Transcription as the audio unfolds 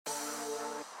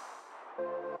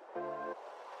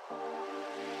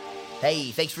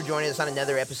Hey, thanks for joining us on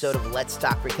another episode of Let's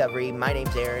Talk Recovery. My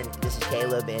name's Aaron, this is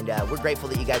Caleb, and we're grateful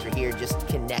that you guys are here just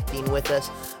connecting with us.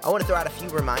 I want to throw out a few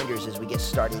reminders as we get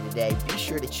started today. Be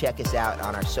sure to check us out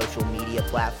on our social media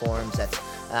platforms. That's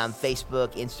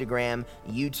Facebook, Instagram,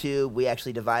 YouTube. We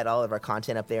actually divide all of our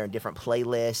content up there in different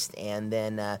playlists. And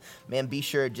then, be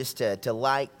sure just to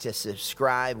like, to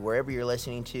subscribe wherever you're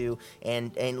listening to,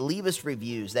 and leave us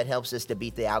reviews. That helps us to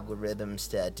beat the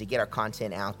algorithms to get our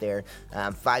content out there.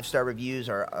 5-star reviews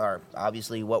are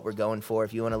obviously what we're going for.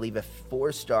 If you want to leave a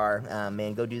 4-star,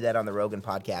 go do that on the Rogan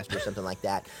podcast or something like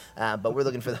that. But we're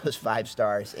looking for those 5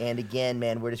 stars. And again,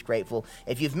 man, we're just grateful.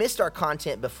 If you've missed our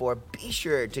content before, be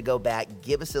sure to go back,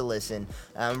 give us a listen.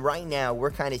 Right now,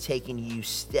 we're kind of taking you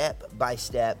step by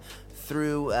step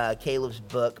through Caleb's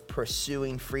book,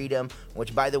 Pursuing Freedom,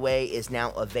 which, by the way, is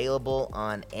now available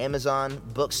on Amazon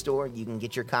Bookstore. You can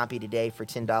get your copy today for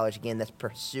 $10. Again, that's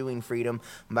Pursuing Freedom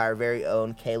by our very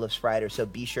own Caleb Sprider. So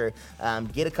be sure,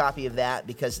 get a copy of that,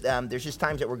 because there's just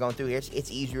times that we're going through here.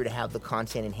 It's easier to have the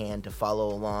content in hand to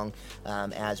follow along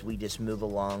as we just move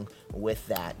along with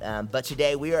that. But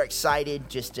today we are excited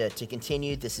just to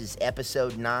continue. This is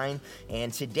episode 9,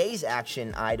 and today's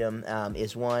action item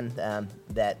is one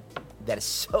that is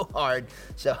so hard.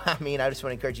 So, I just want to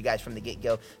encourage you guys from the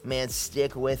get-go, man,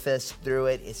 stick with us through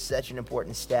it. It's such an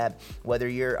important step, whether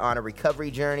you're on a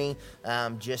recovery journey,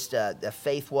 just a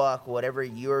faith walk, whatever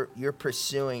you're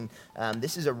pursuing.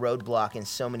 This is a roadblock in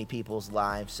so many people's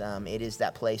lives. It is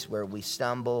that place where we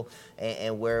stumble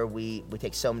and where we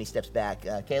take so many steps back.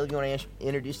 Caleb, you want to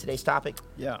introduce today's topic?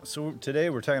 Yeah, so today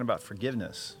we're talking about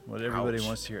forgiveness, what everybody Ouch.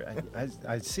 wants to hear.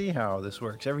 I see how this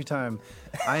works. Every time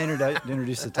I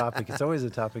introduce the topic, it's always a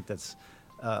topic that's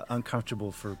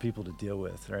uncomfortable for people to deal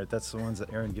with, right? That's the ones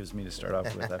that Aaron gives me to start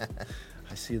off with.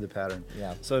 I see the pattern.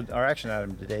 Yeah. So our action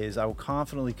item today is I will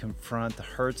confidently confront the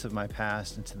hurts of my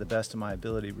past and, to the best of my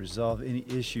ability, resolve any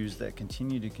issues that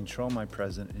continue to control my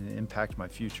present and impact my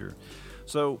future.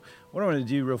 So what I want to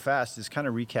do real fast is kind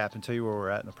of recap and tell you where we're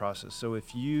at in the process. So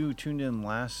if you tuned in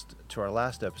to our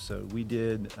last episode, we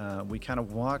kind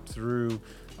of walked through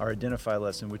our identify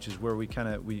lesson, which is where we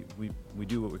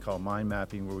do what we call mind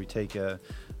mapping, where we take a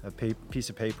piece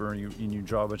of paper and you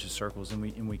draw a bunch of circles,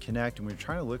 and we connect, and we're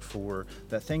trying to look for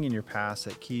that thing in your past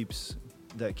that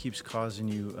keeps causing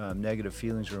you negative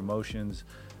feelings or emotions,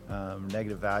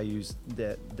 negative values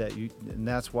and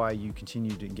that's why you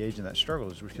continue to engage in that struggle,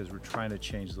 is because we're trying to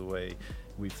change the way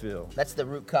we feel. That's the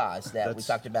root cause that we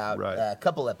talked about right. A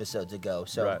couple episodes ago.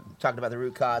 So right. Talked about the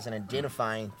root cause and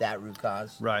identifying that root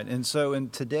cause. Right. And so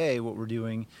today what we're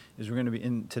doing is we're going to be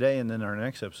in today, and then our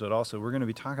next episode also, we're going to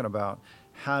be talking about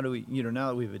how do we, now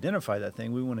that we've identified that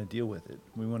thing, we want to deal with it.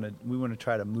 We want to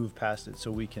try to move past it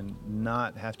so we can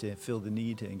not have to feel the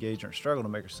need to engage in our struggle to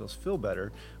make ourselves feel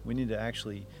better. We need to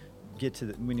actually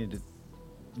we need to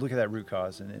look at that root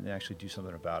cause and actually do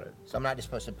something about it. So I'm not just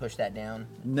supposed to push that down?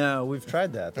 No, we've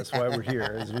tried that. That's why we're here,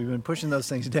 is we've been pushing those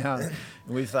things down. And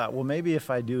we thought, well, maybe if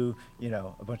I do,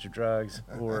 a bunch of drugs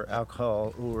or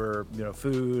alcohol or,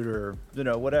 food or,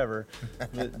 whatever,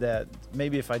 that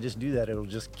maybe if I just do that, it'll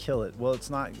just kill it. Well, it's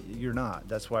not, you're not.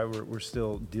 That's why we're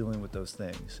still dealing with those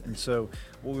things. And so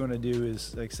what we want to do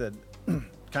is, like I said,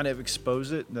 kind of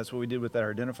expose it. That's what we did with our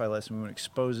identify lesson. We want to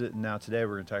expose it. And now today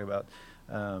we're going to talk about,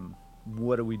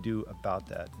 what do we do about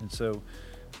that? And so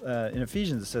in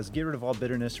Ephesians it says, get rid of all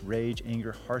bitterness, rage,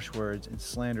 anger, harsh words, and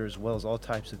slander, as well as all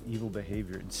types of evil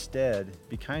behavior. Instead,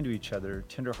 be kind to each other,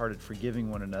 tenderhearted, forgiving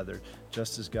one another,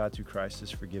 just as God through Christ has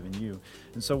forgiven you.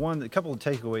 And so a couple of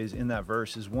takeaways in that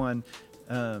verse is, one,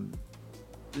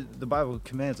 the Bible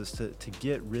commands us to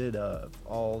get rid of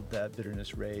all that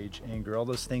bitterness, rage, anger, all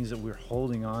those things that we're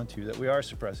holding on to, that we are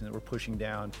suppressing, that we're pushing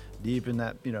down deep in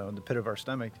that, in the pit of our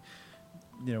stomach.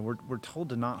 We're told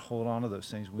to not hold on to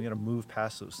those things. We got to move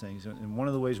past those things. And one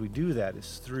of the ways we do that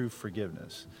is through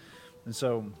forgiveness. And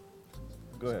so,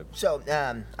 go ahead. So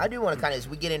I do want to as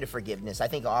we get into forgiveness, I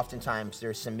think oftentimes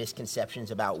there's some misconceptions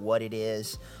about what it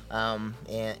is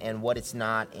and what it's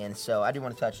not. And so I do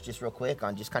want to touch just real quick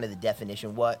on just kind of the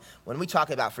definition. When we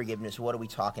talk about forgiveness, what are we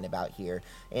talking about here?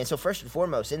 And so first and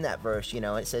foremost, in that verse,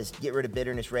 it says, get rid of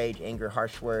bitterness, rage, anger,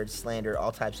 harsh words, slander,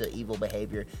 all types of evil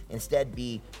behavior. Instead,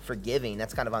 be forgiving.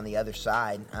 That's kind of on the other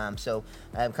side. So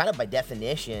kind of by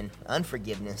definition,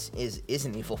 unforgiveness is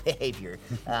an evil behavior.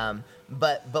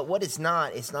 But what it's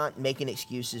not making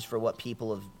excuses for what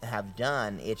people have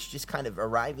done. It's just kind of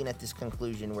arriving at this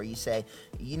conclusion where you say,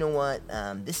 you know what,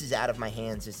 this is out of my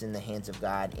hands, it's in the hands of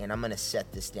God, and I'm going to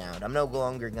set this down. I'm no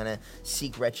longer going to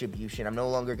seek retribution. I'm no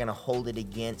longer going to hold it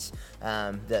against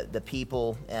the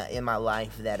people in my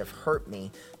life that have hurt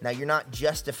me. Now, you're not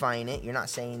justifying it. You're not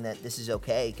saying that this is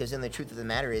okay, because then the truth of the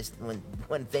matter is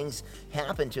when things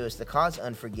happen to us that cause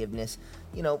unforgiveness,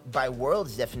 you know, by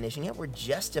world's definition, yeah, we're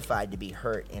justified to be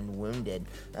hurt and wounded,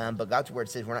 but God's word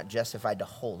says we're not justified to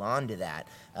hold on to that.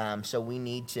 So we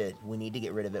need to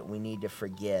get rid of it. We need to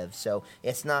forgive. So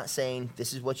it's not saying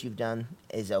this is what you've done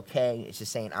is okay. It's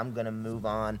just saying I'm going to move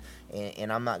on,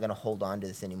 and I'm not going to hold on to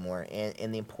this anymore.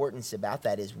 And the importance about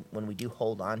that is when we do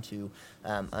hold on to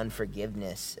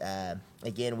unforgiveness,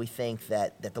 again, we think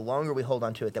that the longer we hold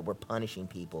on to it, that we're punishing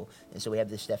people. And so we have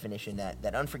this definition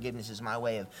that unforgiveness is my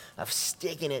way of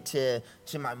sticking it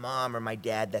to my mom or my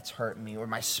dad that's hurt me, or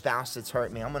my spouse that's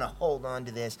hurt me. I'm going to hold on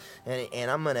to this, and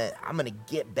I'm going to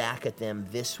get back at them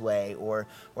this way, or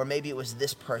maybe it was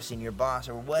this person, your boss,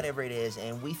 or whatever it is,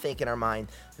 and we think in our mind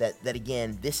that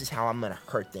again, this is how I'm going to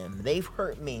hurt them. They've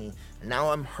hurt me,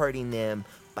 now I'm hurting them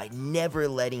by never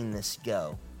letting this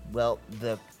go. Well,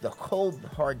 the cold,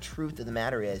 hard truth of the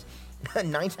matter is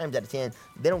 9 times out of 10,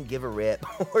 they don't give a rip,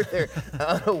 or they're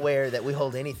unaware that we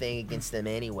hold anything against them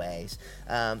anyways.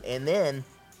 And then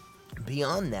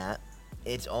beyond that,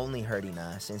 it's only hurting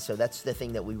us. And so that's the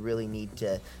thing that we really need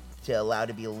to allow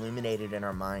to be illuminated in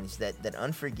our minds, that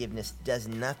unforgiveness does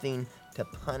nothing to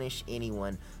punish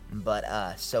anyone but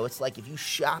us. So it's like if you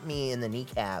shot me in the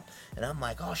kneecap, and I'm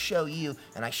like, I'll show you,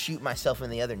 and I shoot myself in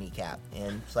the other kneecap.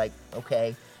 And it's like,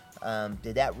 okay,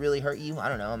 did that really hurt you? I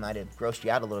don't know. I might have grossed you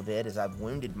out a little bit as I've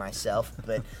wounded myself,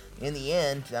 but in the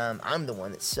end, I'm the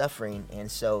one that's suffering.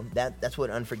 And so that's what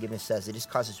unforgiveness does. It just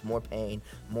causes more pain,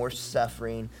 more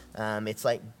suffering. It's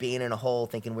like being in a hole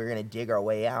thinking we're going to dig our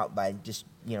way out by just,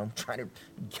 you know, trying to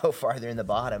go farther in the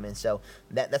bottom. And so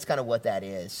that's kind of what that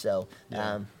is. So,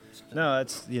 yeah. No,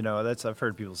 I've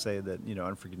heard people say that, you know,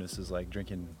 unforgiveness is like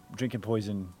drinking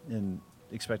poison and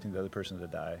expecting the other person to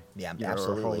die. Yeah,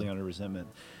 absolutely. Or holding on to resentment.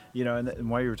 You know, and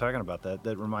while you were talking about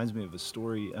that reminds me of a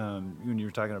story when you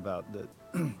were talking about that,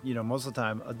 you know, most of the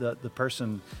time the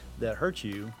person that hurt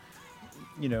you,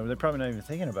 you know, they're probably not even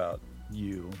thinking about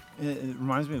you. It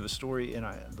reminds me of a story, and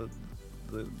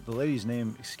the lady's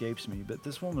name escapes me, but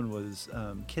this woman was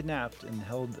kidnapped and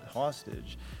held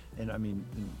hostage, and I mean,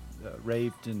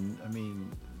 raped, and I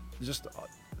mean, just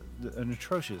an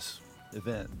atrocious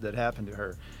event that happened to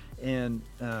her, and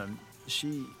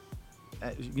she,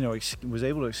 you know, was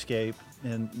able to escape,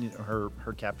 and you know,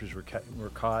 her captors were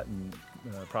caught and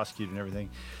prosecuted and everything,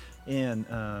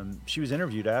 and she was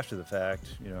interviewed after the fact,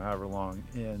 you know, however long,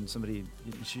 and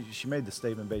she made the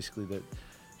statement basically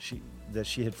that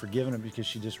she had forgiven him because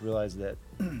she just realized that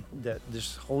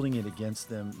just holding it against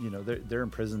them, you know, they're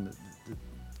in prison.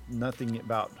 Nothing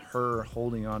about her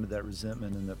holding on to that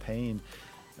resentment and the pain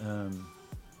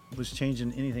was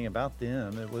changing anything about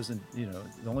them. It wasn't, you know,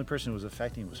 the only person it was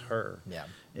affecting was her. Yeah.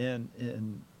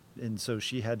 And so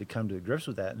she had to come to grips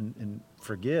with that and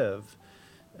forgive,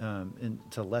 and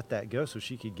to let that go so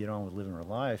she could get on with living her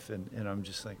life. And I'm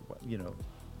just like, you know,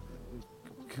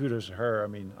 kudos to her. I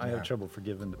mean, I have trouble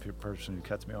forgiving the person who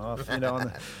cuts me off, you know,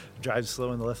 and drives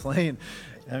slow in the left lane.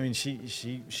 I mean,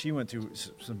 she went through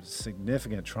some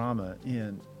significant trauma,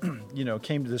 and you know,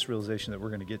 came to this realization that we're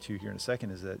going to get to here in a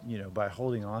second, is that, you know, by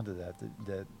holding on to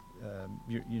that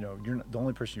you know, you're not, the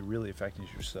only person you're really affecting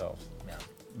is yourself,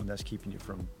 and that's keeping you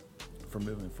from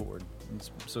moving forward. And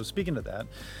so speaking of that,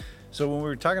 so when we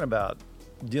were talking about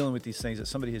dealing with these things that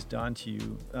somebody has done to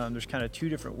you, there's kind of two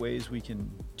different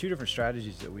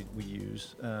strategies that we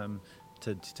use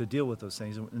to deal with those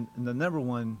things. And the number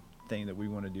one thing that we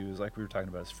want to do is, like we were talking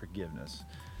about, is forgiveness.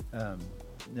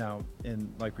 Now,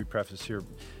 and like we prefaced here,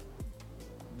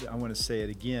 I want to say it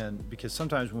again, because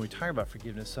sometimes when we talk about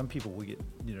forgiveness, some people will get,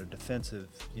 you know, defensive,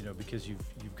 you know, because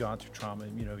you've gone through trauma,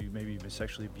 you know, you maybe been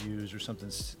sexually abused or something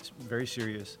very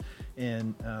serious,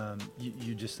 and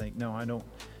you just think, no, I don't,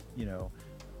 you know,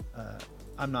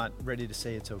 I'm not ready to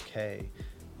say it's okay.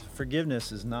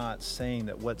 Forgiveness is not saying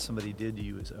that what somebody did to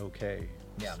you is okay.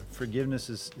 Yeah. Forgiveness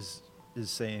is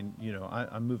saying, you know,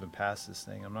 I'm moving past this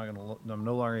thing. I'm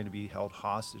no longer going to be held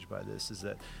hostage by this. Is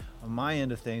that on my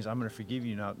end of things, I'm going to forgive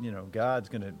you. Now, you know, God's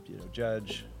going to, you know,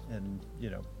 judge, and, you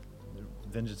know,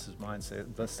 vengeance is mine,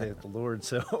 thus saith the Lord.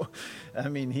 So, I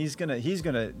mean, he's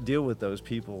gonna deal with those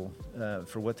people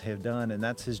for what they have done, and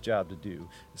that's his job to do.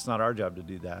 It's not our job to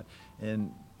do that.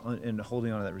 And and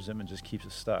holding on to that resentment just keeps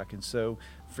us stuck. And so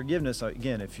forgiveness,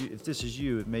 again, if this is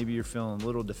you, maybe you're feeling a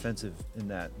little defensive in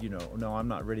that, no, I'm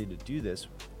not ready to do this.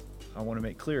 I want to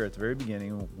make clear at the very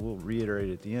beginning, we'll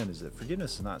reiterate at the end, is that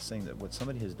forgiveness is not saying that what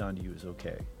somebody has done to you is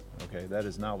okay. Okay, that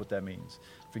is not what that means.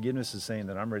 Forgiveness is saying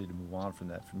that I'm ready to move on from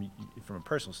that, from a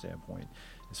personal standpoint,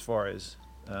 as far as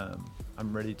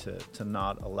I'm ready to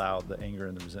not allow the anger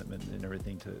and the resentment and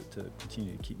everything to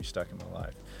continue to keep me stuck in my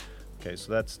life. Okay,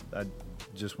 so I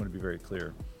just want to be very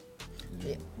clear.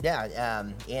 Yeah,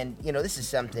 and this is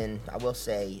something I will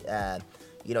say.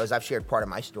 As I've shared part of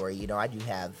my story, I do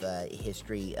have a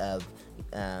history of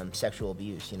sexual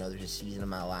abuse. There's a season of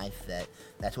my life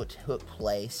that's what took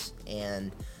place,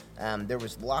 and there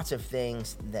was lots of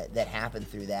things that happened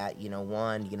through that.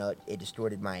 One, it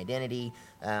distorted my identity.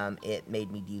 It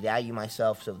made me devalue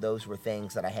myself. So those were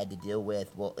things that I had to deal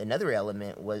with. Well, another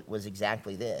element was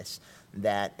exactly this,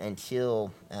 that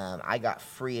until I got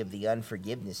free of the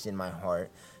unforgiveness in my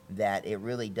heart, that it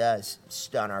really does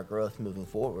stun our growth moving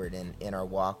forward in our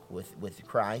walk with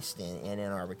Christ and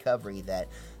in our recovery, that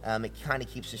it kind of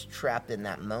keeps us trapped in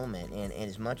that moment. And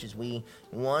as much as we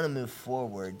want to move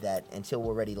forward, that until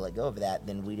we're ready to let go of that,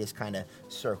 then we just kind of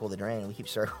circle the drain. We keep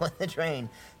circling the drain,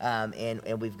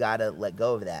 and we've got to let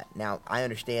go of that. Now, I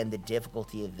understand the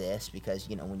difficulty of this because,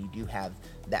 when you do have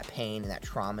that pain and that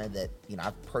trauma that,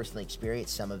 I've personally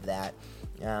experienced some of that,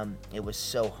 it was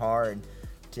so hard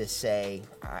to say,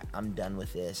 I'm done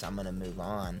with this, I'm going to move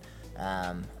on.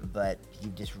 But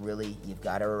you've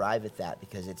got to arrive at that,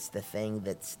 because it's the thing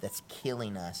that's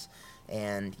killing us.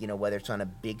 And, whether it's on a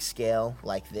big scale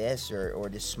like this or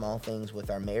just small things with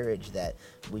our marriage, that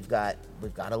we've got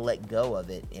to let go of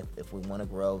it if we want to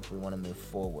grow, if we want to move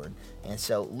forward. And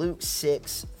so Luke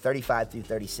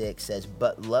 6:35-36 says,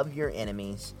 "But love your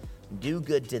enemies, do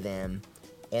good to them,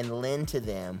 and lend to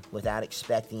them without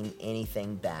expecting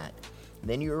anything back.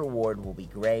 Then your reward will be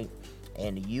great,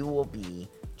 and you will be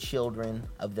children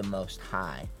of the Most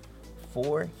High.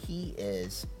 For he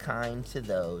is kind to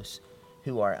those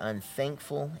who are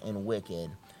unthankful and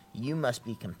wicked. You must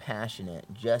be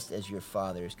compassionate, just as your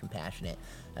Father is compassionate."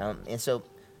 And so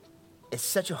it's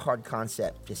such a hard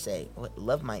concept to say,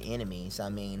 love my enemies. I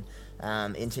mean,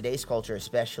 in today's culture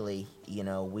especially,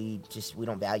 we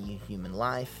don't value human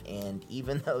life, and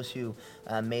even those who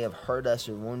may have hurt us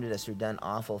or wounded us or done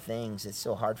awful things, it's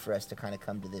so hard for us to kind of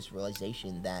come to this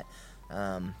realization that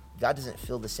God doesn't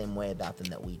feel the same way about them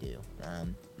that we do.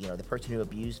 The person who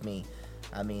abused me,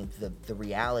 I mean, the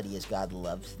reality is God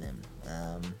loves them,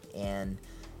 and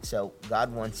so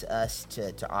God wants us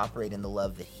to operate in the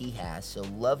love that he has. So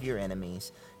love your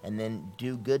enemies and then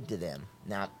do good to them.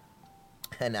 Now,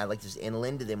 and I like this, and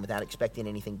lend to them without expecting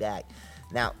anything back.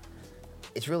 Now,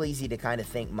 it's really easy to kind of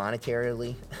think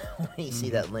monetarily when you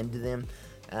see that lend to them.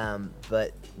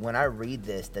 But when I read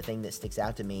this, the thing that sticks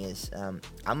out to me is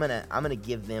I'm gonna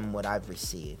give them what I've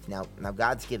received. Now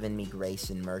God's given me grace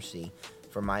and mercy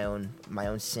for my own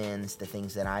sins, the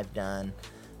things that I've done.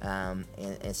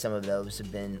 And some of those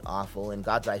have been awful. In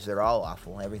God's eyes, they're all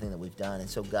awful, everything that we've done. And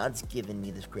so God's given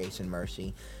me this grace and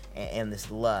mercy and this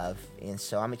love. And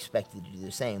so I'm expected to do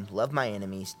the same. Love my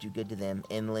enemies, do good to them,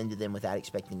 and lend to them without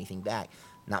expecting anything back.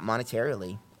 Not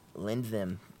monetarily. Lend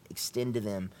them, extend to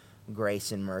them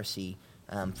grace and mercy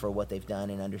for what they've done,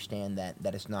 and understand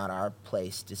that it's not our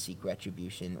place to seek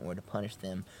retribution or to punish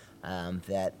them.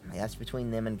 That's between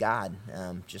them and God.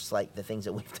 Just like the things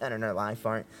that we've done in our life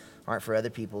aren't for other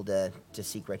people to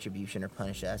seek retribution or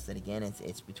punish us. That again,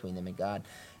 it's between them and God.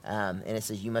 And it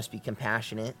says you must be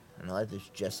compassionate and others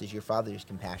just as your Father is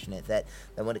compassionate. That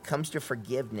when it comes to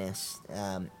forgiveness,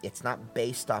 it's not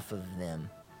based off of them,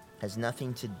 has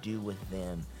nothing to do with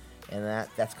them, and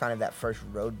that's kind of that first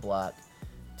roadblock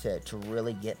to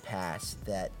really get past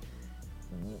that.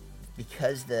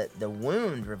 Because the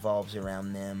wound revolves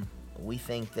around them, we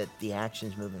think that the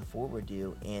actions moving forward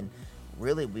do, and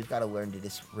really we've got to learn to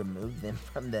just remove them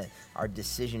from our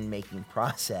decision-making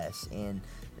process. And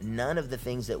none of the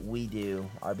things that we do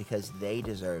are because they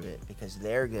deserve it, because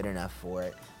they're good enough for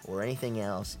it, or anything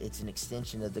else. It's an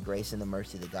extension of the grace and the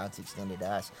mercy that God's extended to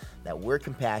us, that we're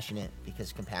compassionate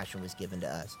because compassion was given to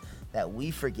us, that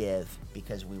we forgive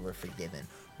because we were forgiven,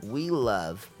 we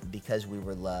love because we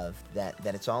were loved, that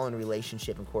it's all in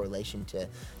relationship and correlation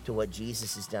to what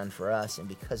Jesus has done for us. And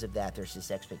because of that, there's this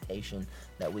expectation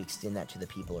that we extend that to the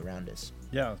people around us.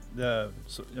 Yeah.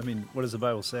 So, I mean, what does the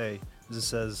Bible say? It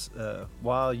says,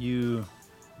 while you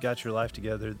got your life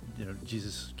together,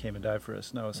 Jesus came and died for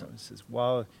us. No, it says,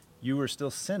 while you were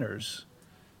still sinners,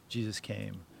 Jesus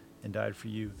came and died for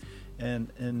you.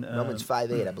 And Romans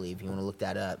 5:8, I believe. You want to look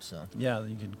that up? So yeah,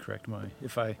 you can correct me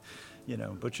if I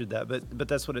butchered that, but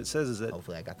that's what it says, is that.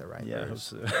 Hopefully I got the right Yeah, I hope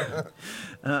verse.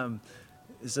 so.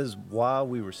 It says while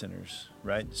we were sinners,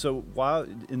 right? So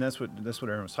and that's what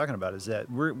Aaron was talking about, is that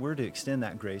we're to extend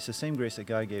that grace, the same grace that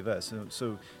God gave us.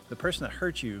 So the person that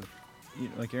hurt you,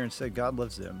 like Aaron said, God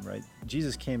loves them, right?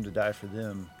 Jesus came to die for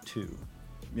them too,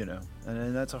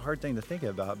 and that's a hard thing to think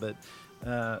about. But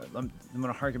I'm going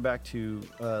to harken back to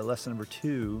lesson number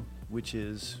 2, which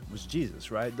was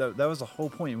Jesus, right? That was the whole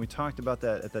point, and we talked about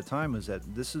that at that time. Was that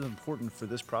this is important for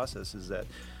this process? Is that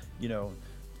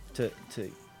to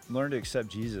learn to accept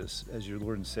Jesus as your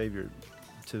Lord and Savior,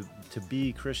 to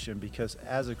be Christian, because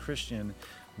as a Christian,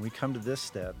 when we come to this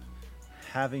step,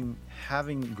 having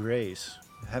grace,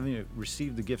 having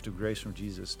received the gift of grace from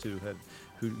Jesus,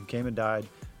 who came and died,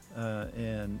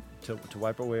 and to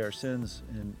wipe away our sins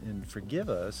and forgive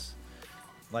us,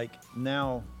 like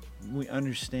now we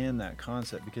understand that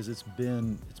concept because it's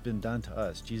been done to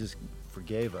us. Jesus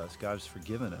forgave us. God has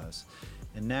forgiven us.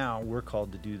 And now we're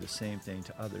called to do the same thing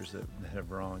to others that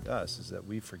have wronged us, is that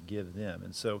we forgive them.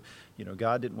 And so,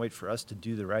 God didn't wait for us to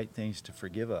do the right things to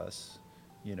forgive us.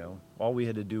 All we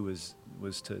had to do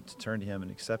was to turn to Him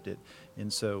and accept it.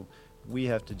 And so we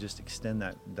have to just extend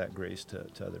that grace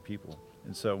to other people.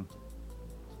 And so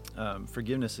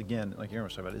forgiveness, again, like Aaron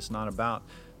was talking about, it's not about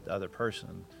the other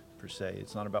person per se.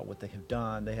 It's not about what they have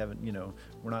done. They haven't,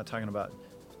 we're not talking about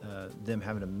them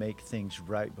having to make things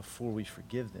right before we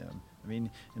forgive them. I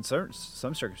mean, in some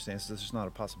circumstances, this is not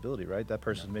a possibility, right? That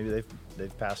person, maybe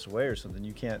they've passed away or something.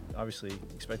 You can't obviously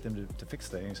expect them to fix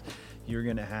things. You're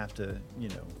going to have to,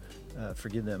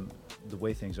 forgive them the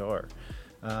way things are.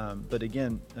 But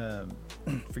again,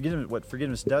 what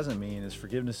forgiveness doesn't mean is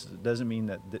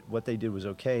that what they did was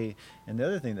okay. And the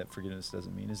other thing that forgiveness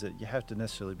doesn't mean is that you have to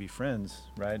necessarily be friends,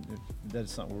 right?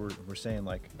 That's not what we're saying.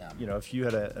 Like, if you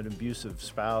had an abusive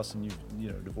spouse and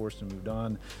you've divorced and moved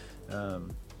on,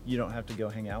 you don't have to go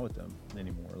hang out with them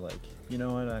anymore. Like,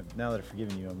 now that I've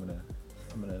forgiven you, I'm gonna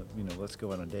let's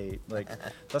go on a date. Like,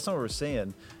 that's not what we're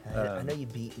saying. I know you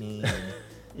beat me.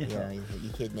 And,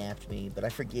 you kidnapped me, but I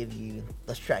forgive you.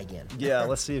 Let's try again. Yeah,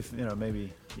 let's see if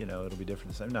maybe it'll be different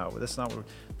this time. No, that's not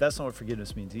what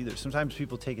forgiveness means either. Sometimes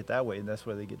people take it that way, and that's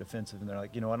why they get defensive, and they're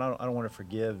like, I don't want to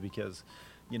forgive because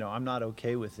I'm not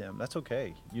okay with them. That's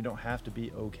okay. You don't have to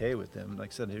be okay with them.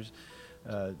 Like I said, there's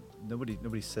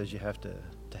nobody says you have to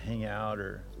hang out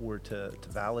or to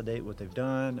validate what they've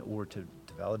done or to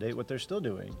validate what they're still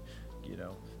doing.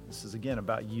 This is again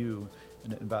about you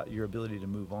and about your ability to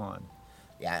move on.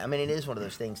 Yeah, I mean, it is one of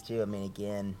those things too. I mean,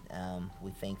 again,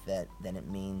 we think that then it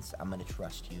means I'm going to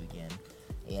trust you again.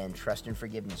 And trust and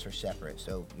forgiveness are separate.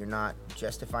 So you're not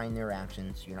justifying their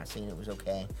actions. You're not saying it was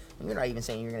okay. And you're not even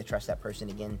saying you're going to trust that person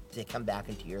again to come back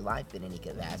into your life in any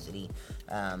capacity.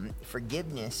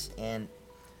 Forgiveness, and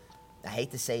I hate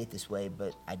to say it this way,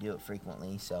 but I do it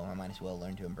frequently, so I might as well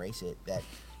learn to embrace it, that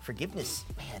forgiveness,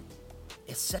 man,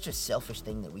 it's such a selfish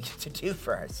thing that we have to do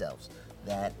for ourselves.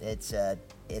 That it's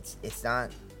not,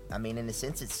 I mean, in a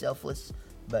sense it's selfless,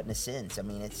 but in a sense, I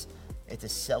mean, it's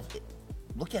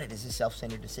look at it as a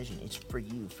self-centered decision. It's for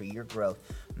you, for your growth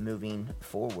moving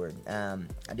forward. I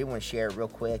did want to share real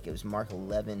quick. It was Mark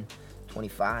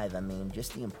 11:25. I mean,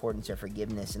 just the importance of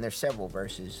forgiveness. And there's several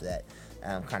verses that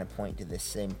kind of point to this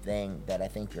same thing that I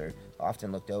think are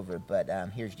often looked over. But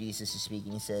here's Jesus is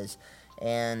speaking. He says,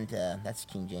 and that's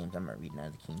King James. I'm not reading out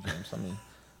of the King James.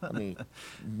 Let me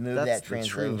move that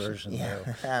translation. That's the true version,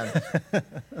 yeah.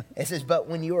 It says, but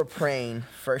when you are praying,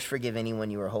 first forgive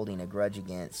anyone you are holding a grudge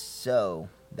against, so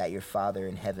that your Father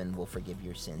in heaven will forgive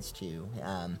your sins too.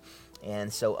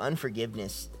 And so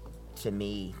unforgiveness, to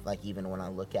me, like even when I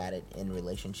look at it in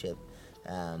relationship,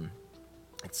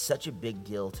 it's such a big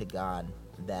deal to God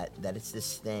that it's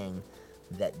this thing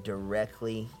that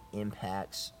directly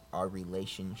impacts our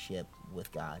relationship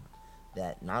with God.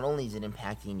 That not only is it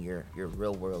impacting your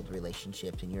real world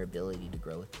relationships and your ability to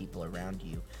grow with people around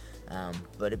you,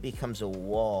 but it becomes a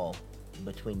wall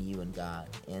between you and God.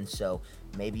 And so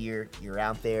maybe you're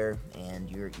out there and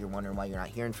you're wondering why you're not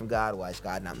hearing from God. Why is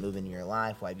God not moving in your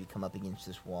life? Why have you come up against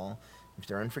this wall? Is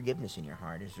there unforgiveness in your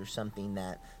heart? Is there something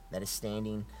that is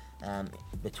standing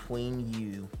between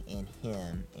you and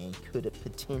Him? And could it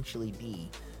potentially be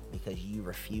because you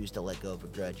refuse to let go of a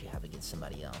grudge you have against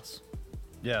somebody else?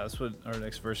 Yeah, that's what our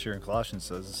next verse here in Colossians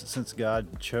says. Since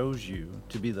God chose you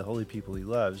to be the holy people He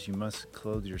loves, you must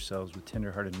clothe yourselves with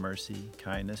tender-hearted mercy,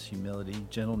 kindness, humility,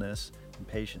 gentleness, and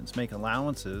patience. Make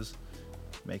allowances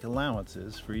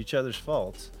for each other's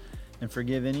faults, and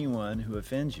forgive anyone who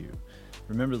offends you.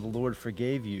 Remember, the Lord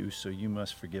forgave you, so you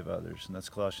must forgive others. And that's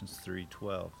Colossians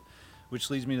 3:12. which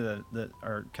leads me to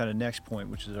our kind of next point,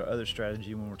 which is our other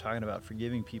strategy when we're talking about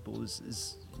forgiving people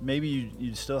is maybe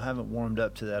you still haven't warmed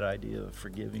up to that idea of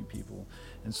forgiving people.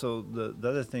 And so the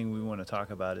other thing we want to talk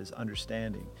about is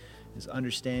understanding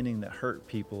that hurt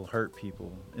people.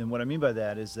 And what I mean by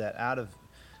that is that out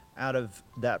of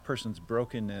that person's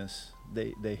brokenness,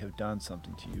 they have done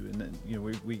something to you. And then,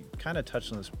 we kind of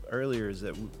touched on this earlier, is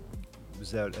that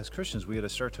as Christians, we got to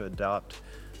start to adopt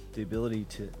the ability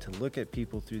to look at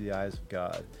people through the eyes of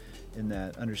God, and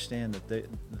that understand that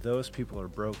those people are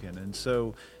broken. And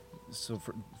so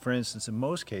for instance, in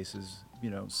most cases,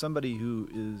 somebody who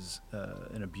is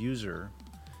an abuser,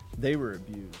 they were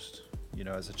abused,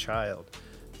 as a child,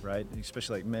 right?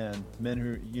 Especially like men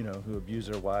who abuse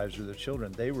their wives or their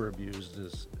children, they were abused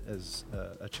as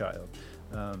a child.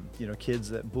 Kids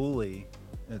that bully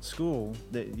at school,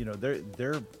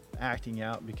 they're acting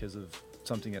out because of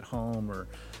something at home or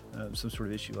some sort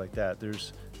of issue like that.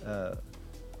 There's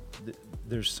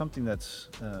something that's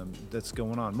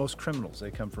going on. Most criminals, they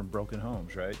come from broken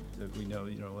homes, right? We know,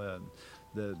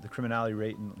 the criminality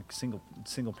rate in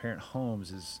single parent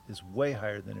homes is way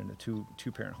higher than in a two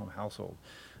parent home household.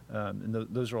 And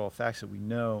those are all facts that we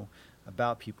know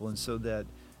about people. And so that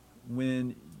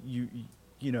when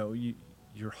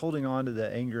you're holding on to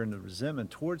the anger and the resentment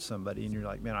towards somebody, and you're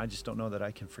like, man, I just don't know that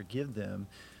I can forgive them.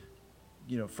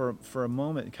 For a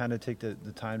moment, kind of take the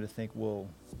time to think, well,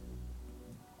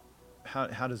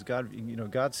 how does God,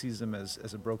 God sees them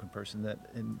as a broken person,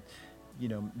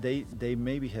 they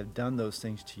maybe have done those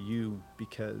things to you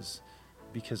because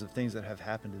of things that have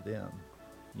happened to them,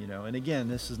 and again,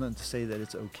 this is not to say that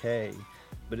it's okay,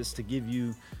 but it's to give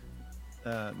you,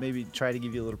 maybe try to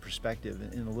give you a little perspective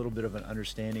and a little bit of an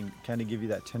understanding, kind of give you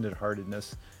that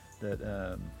tender-heartedness,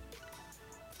 that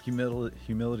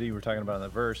humility we're talking about in the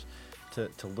verse, to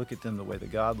look at them the way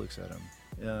that God looks at them,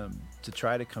 to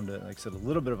try to come to, like I said, a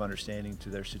little bit of understanding to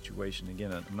their situation.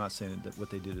 Again, I'm not saying that what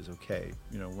they did is okay.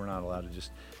 We're not allowed to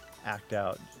just act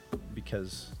out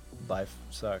because life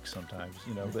sucks sometimes,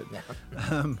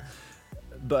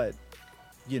 but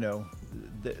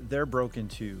they're broken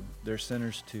too. They're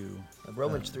sinners too.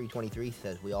 Romans 3:23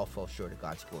 says we all fall short of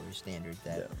God's glorious standard,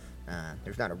 that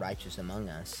there's not a righteous among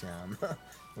us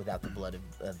without the blood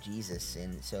of Jesus.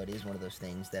 And so it is one of those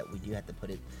things that we do have to put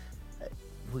it,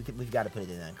 we've got to put it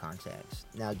in that context.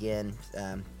 Now again,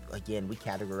 we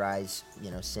categorize,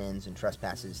 sins and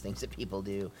trespasses, things that people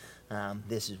do.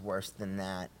 This is worse than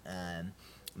that.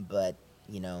 But,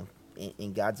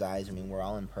 in God's eyes, we're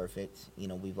all imperfect.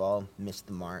 We've all missed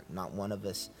the mark. Not one of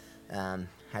us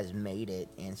has made it.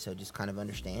 And so just kind of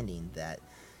understanding that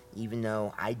even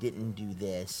though I didn't do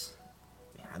this,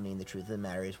 the truth of the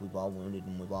matter is we've all wounded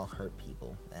and we've all hurt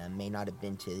people. May not have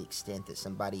been to the extent that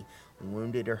somebody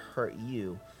wounded or hurt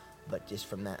you, but just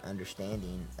from that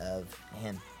understanding of,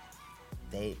 man,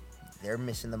 they're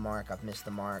missing the mark. I've missed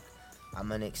the mark. I'm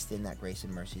going to extend that grace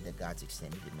and mercy that God's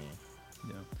extended to me.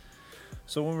 Yeah.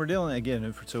 So when we're dealing,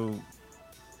 again,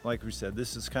 like we said,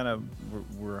 this is kind of,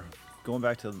 we're going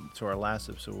back to our last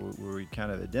episode where we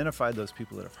kind of identified those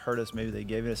people that have hurt us. Maybe they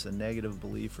gave us a negative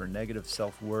belief or negative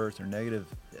self-worth or negative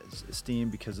esteem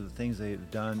because of the things they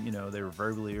have done. They were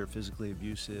verbally or physically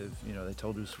abusive. They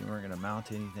told us we weren't going to amount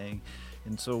to anything.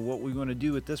 And so what we want to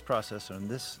do with this process and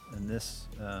this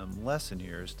lesson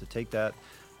here is to take that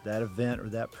event or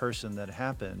that person that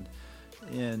happened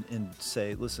and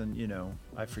say, listen,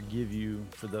 I forgive you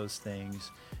for those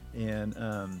things. And,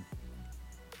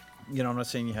 I'm not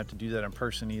saying you have to do that in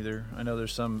person either. I know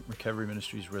there's some recovery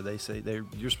ministries where they say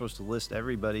you're supposed to list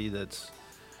everybody that's,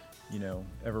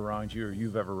 ever wronged you or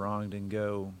you've ever wronged, and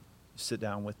go sit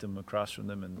down with them across from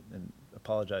them and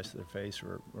apologize to their face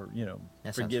or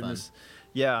that forgiveness.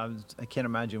 Yeah, I can't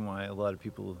imagine why a lot of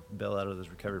people bail out of those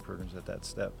recovery programs at that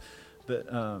step.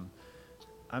 But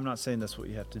I'm not saying that's what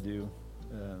you have to do.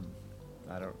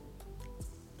 I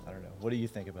don't know. What do you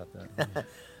think about that?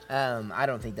 I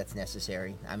don't think that's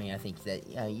necessary. I think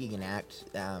that you can act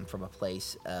from a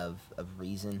place of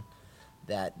reason,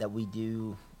 that we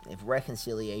do. If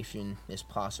reconciliation is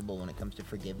possible when it comes to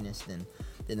forgiveness, then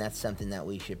that's something that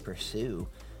we should pursue.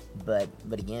 But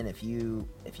again, if you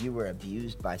were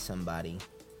abused by somebody,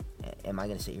 am I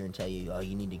going to sit here and tell you,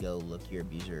 you need to go look your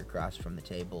abuser across from the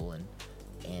table and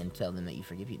tell them that you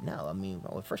forgive you? No.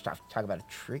 First off, talk about a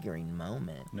triggering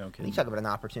moment. No kidding. You talk about an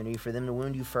opportunity for them to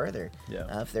wound you further.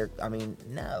 Yeah.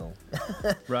 No.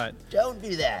 Right. Don't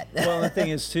do that. Well, the thing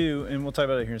is too, and we'll talk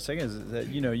about it here in a second, is that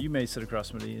you may sit across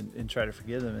somebody and try to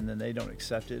forgive them, and then they don't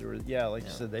accept it, or you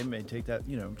said, they may take that,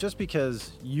 just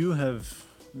because you have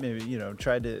maybe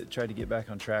tried to get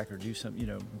back on track or do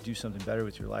something better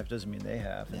with your life doesn't mean they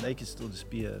have, and they could still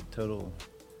just be a total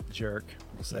jerk,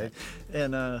 we'll say.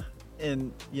 And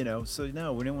so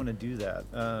no, we don't want to do that.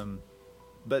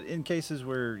 But in cases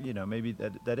where, maybe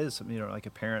that is something, like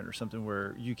a parent or something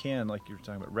where you can, like you were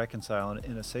talking about, reconcile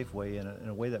in a safe way, in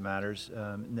a way that matters,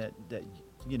 and that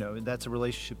that's a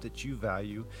relationship that you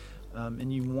value,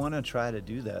 and you want to try to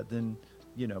do that, then,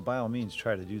 by all means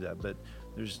try to do that. But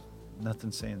there's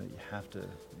nothing saying that you have to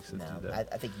do that.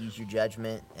 I think use your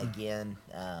judgment. Again,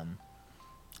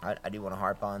 I do want to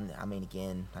harp on,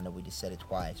 again, I know we just said it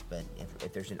twice, but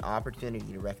if there's an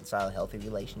opportunity to reconcile a healthy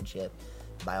relationship,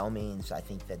 by all means, I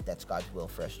think that's God's will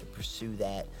for us to pursue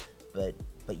that. But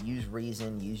use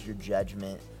reason, use your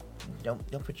judgment.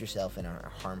 Don't put yourself in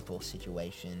a harmful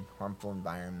situation, harmful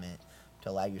environment, to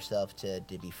allow yourself to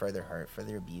be further hurt,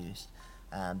 further abused.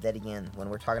 That again, when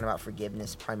we're talking about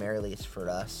forgiveness, primarily it's for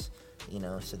us,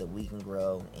 so that we can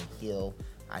grow and heal.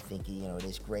 I think, it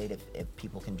is great if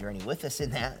people can journey with us in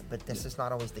that, but this is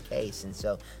not always the case. And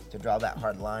so to draw that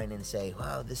hard line and say,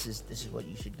 wow, this is what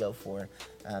you should go for,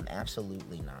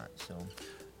 absolutely not.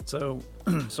 So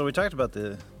we talked about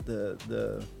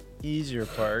the easier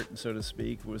part, so to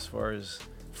speak, as far as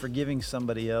forgiving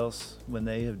somebody else when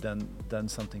they have done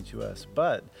something to us.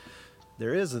 But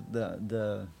there is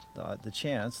the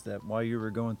chance that while you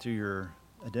were going through your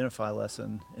identify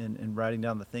lesson and writing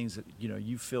down the things that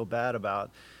you feel bad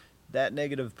about, that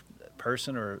negative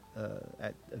person or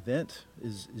event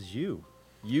is you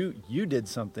did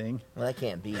something. Well, that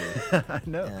can't be. I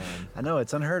know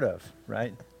it's unheard of,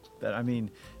 right? But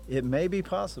it may be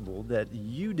possible that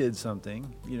you did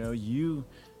something. You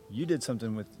did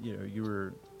something with you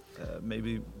were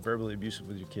maybe verbally abusive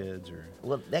with your kids, or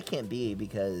well, that can't be,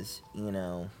 because when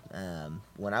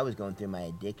I was going through my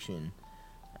addiction,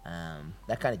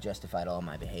 that kind of justified all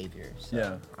my behavior.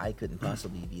 So I couldn't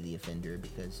possibly be the offender,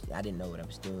 because I didn't know what I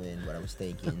was doing, what I was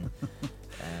thinking.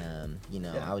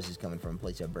 I was just coming from a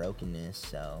place of brokenness.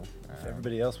 So if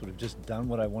everybody else would have just done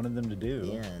what I wanted them to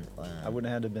do, I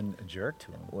wouldn't have had to have been a jerk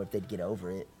to them. Or if they'd get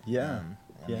over it.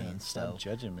 Stop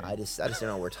judging me. I just don't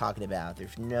know what we're talking about.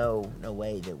 There's no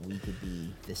way that we could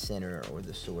be the center or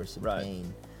the source of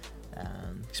pain.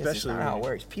 Especially not how it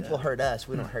works. People hurt us.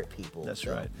 We don't hurt people. That's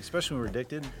right. Especially when we're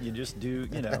addicted, you just do.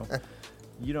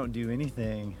 You don't do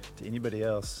anything to anybody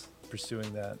else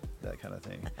pursuing that kind of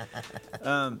thing.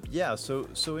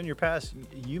 So in your past,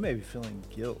 you may be feeling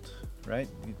guilt, right?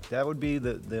 That would be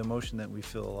the emotion that we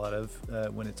feel a lot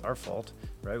of when it's our fault,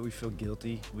 right? We feel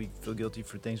guilty. We feel guilty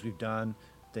for things we've done,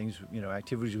 things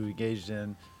activities we've engaged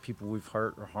in, people we've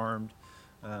hurt or harmed.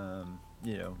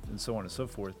 And so on and so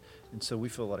forth. And so we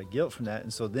feel a lot of guilt from that.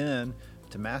 And so then,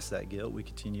 to mask that guilt, we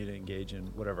continue to engage in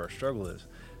whatever our struggle is.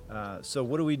 So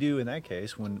what do we do in that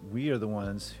case when we are the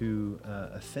ones who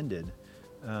offended?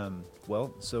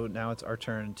 So now it's our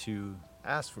turn to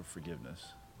ask for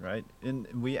forgiveness, right? And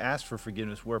we ask for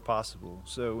forgiveness where possible.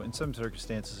 So in some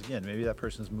circumstances, again, maybe that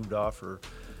person's moved off or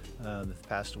they've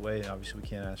passed away, and obviously we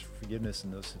can't ask for forgiveness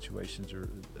in those situations or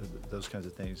those kinds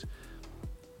of things.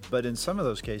 But in some of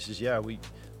those cases, we,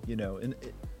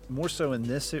 more so in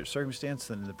this circumstance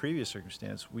than in the previous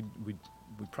circumstance, we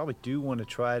probably do want to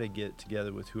try to get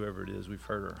together with whoever it is we've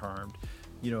hurt or harmed,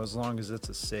 as long as it's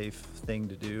a safe thing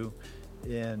to do,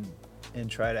 and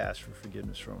try to ask for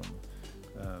forgiveness from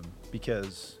them,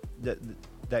 because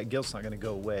that guilt's not going to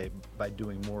go away by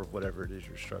doing more of whatever it is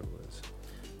your struggle is.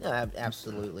 No,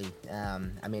 absolutely.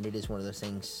 It is one of those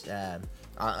things.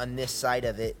 On this side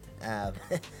of it,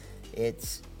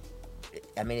 it's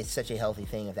such a healthy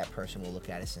thing if that person will look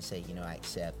at us and say, I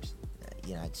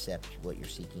accept what you're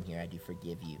seeking here. I do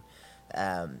forgive you.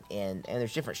 And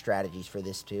there's different strategies for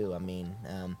this too.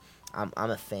 I'm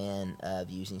a fan of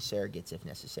using surrogates if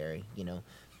necessary.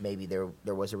 Maybe there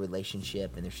was a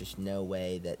relationship and there's just no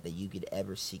way that you could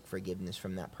ever seek forgiveness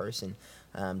from that person.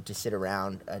 To sit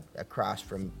around across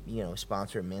from, a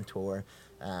sponsor, a mentor,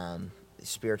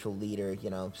 spiritual leader,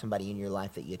 somebody in your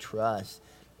life that you trust,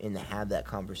 and to have that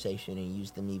conversation and use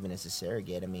them even as a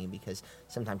surrogate. Because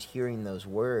sometimes hearing those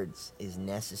words is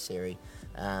necessary.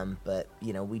 But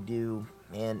we do,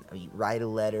 write a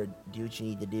letter, do what you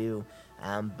need to do,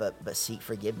 but seek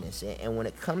forgiveness. And when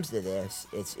it comes to this,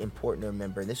 it's important to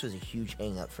remember, and this was a huge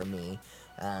hang-up for me,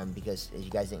 because as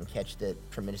you guys didn't catch the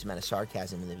tremendous amount of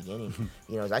sarcasm in the beginning,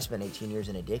 as I spent 18 years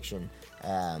in addiction,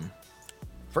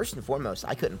 first and foremost,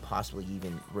 I couldn't possibly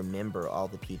even remember all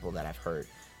the people that I've hurt.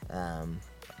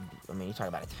 You talk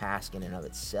about a task in and of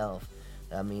itself.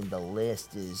 The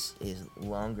list is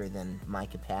longer than my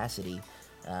capacity.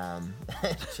 There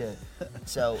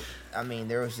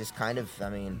was this kind of,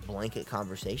 blanket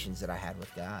conversations that I had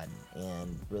with God,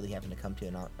 and really having to come to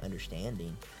an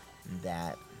understanding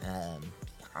that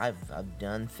I've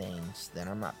done things that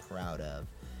I'm not proud of,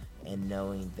 and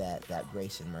knowing that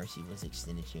grace and mercy was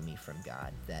extended to me from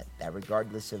God, that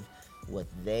regardless of what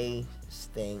they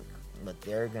think, what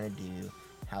they're gonna do,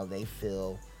 how they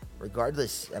feel,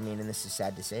 regardless, I mean, and this is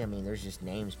sad to say, I mean, there's just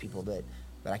names, people that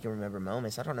I can remember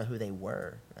moments, I don't know who they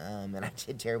were, and I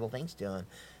did terrible things to them,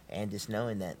 and just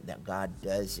knowing that God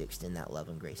does extend that love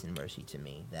and grace and mercy to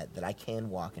me, that I can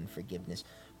walk in forgiveness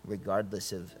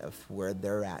regardless of where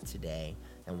they're at today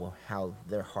and how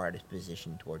their heart is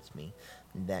positioned towards me,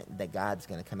 that God's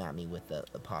going to come at me with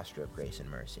a posture of grace and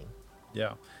mercy.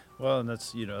 Yeah. Well, and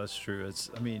that's, that's true.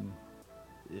 I mean,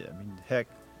 heck,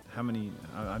 how many,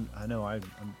 I know I'm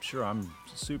sure I'm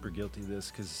super guilty of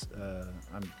this, because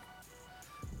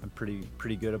I'm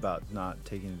pretty good about not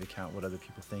taking into account what other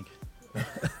people think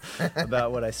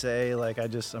about what I say. Like,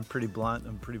 I'm pretty blunt.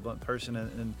 I'm a pretty blunt person,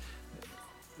 and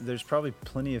there's probably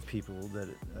plenty of people that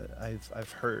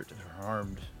I've hurt or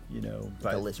harmed,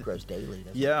 The list grows daily, doesn't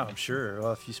it? Yeah, I'm sure.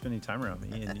 Well, if you spend any time around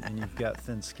me and you've got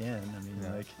thin skin, I mean,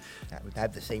 like, I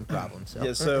have the same problem. So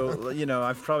yeah. So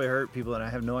I've probably hurt people, and I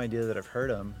have no idea that I've hurt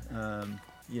them.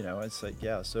 It's like,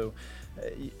 yeah. So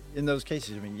in those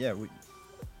cases, I mean, yeah,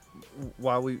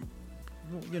 while we,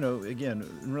 again,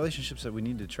 in relationships that we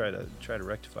need to try to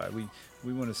rectify,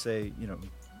 we want to say,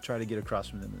 try to get across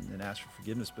from them and ask for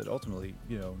forgiveness, but ultimately,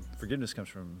 forgiveness comes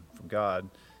from God,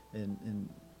 and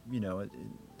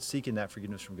seeking that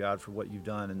forgiveness from God for what you've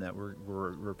done, and that we're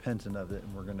repentant of it,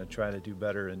 and we're going to try to do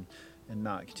better and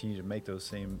not continue to make those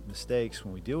same mistakes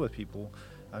when we deal with people.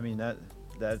 I mean, that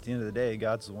at the end of the day,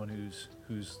 God's the one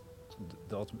who's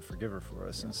the ultimate forgiver for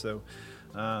us. Yeah. And so,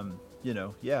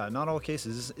 not all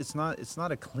cases. It's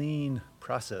not a clean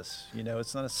process.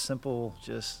 It's not a simple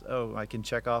just, I can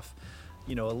check off,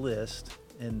 a list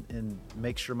and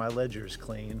make sure my ledger is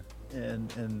clean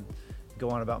and go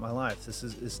on about my life.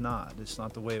 It's not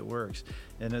the way it works.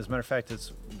 And as a matter of fact,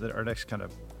 it's that our next kind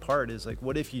of part is like,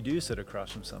 what if you do sit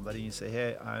across from somebody and you say,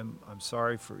 hey, I'm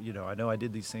sorry for, I know I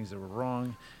did these things that were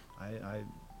wrong. I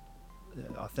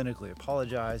authentically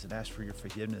apologize and ask for your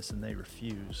forgiveness, and they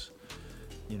refuse.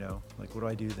 Like, what do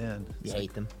I do then? You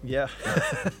hate them? Yeah.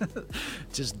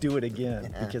 Just do it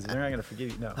again, because they're not going to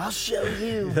forgive you. No. I'll show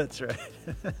you. That's right.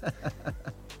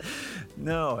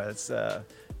 No, it's,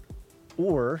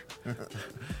 or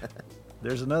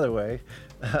there's another way.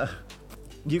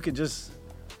 You could just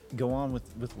go on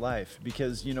with life,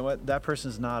 because you know what? That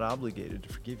person's not obligated to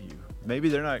forgive you. Maybe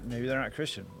they're not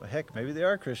Christian. Heck, maybe they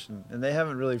are Christian and they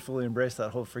haven't really fully embraced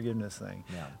that whole forgiveness thing.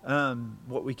 Yeah.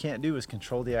 What we can't do is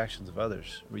control the actions of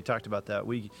others. We talked about that.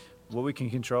 What we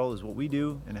can control is what we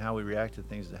do and how we react to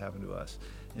things that happen to us.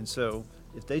 And so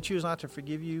if they choose not to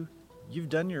forgive you, you've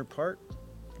done your part,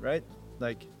 right?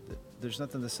 Like, there's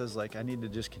nothing that says, like, I need to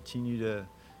just continue to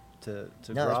No,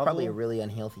 grovel. it's probably a really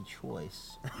unhealthy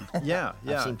choice. Yeah.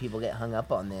 I've seen people get hung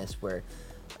up on this where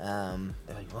they're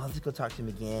like, well, let's go talk to him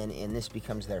again, and this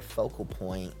becomes their focal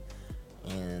point,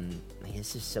 and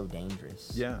this is so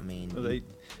dangerous. Yeah. I mean, well, they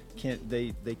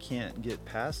can't get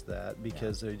past that,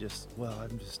 because they just,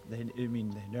 they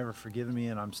never forgiven me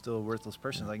and I'm still a worthless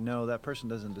person. Like, no, that person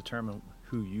doesn't determine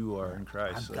who you are in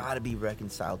Christ. I've got to be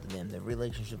reconciled to them. The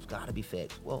relationship's got to be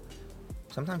fixed. Well,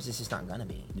 sometimes it's just not gonna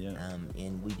be. Yeah.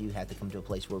 And we do have to come to a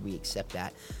place where we accept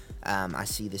that. I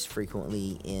see this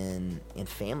frequently in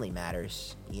family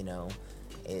matters.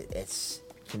 It's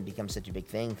can become such a big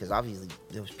thing, because obviously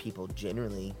those people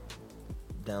generally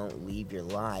don't leave your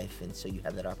life, and so you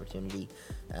have that opportunity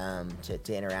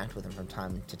to interact with them from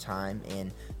time to time.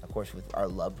 And of course, with our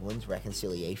loved ones,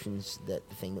 reconciliation's the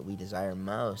thing that we desire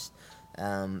most.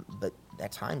 But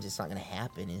at times it's not going to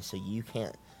happen, and so you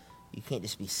can't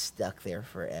just be stuck there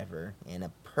forever in a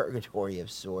purgatory of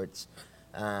sorts,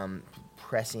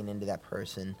 pressing into that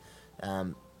person,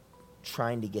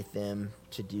 trying to get them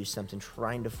to do something,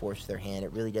 trying to force their hand.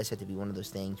 It really does have to be one of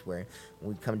those things where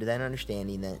we come to that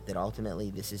understanding that ultimately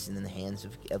this is in the hands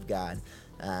of God,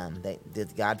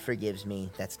 that God forgives me.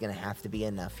 That's going to have to be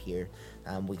enough here.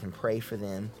 We can pray for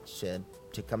them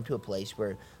to come to a place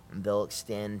where they'll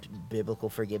extend biblical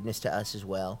forgiveness to us as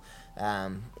well,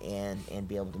 and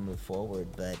be able to move forward.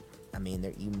 But I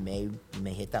mean, you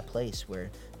may hit that place where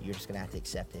you're just going to have to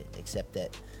accept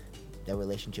that their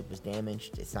relationship was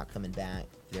damaged. It's not coming back.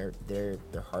 Their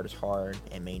heart is hard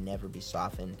and may never be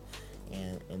softened.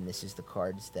 And this is the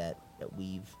cards that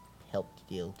we've helped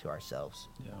deal to ourselves.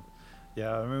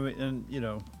 Yeah. I mean, and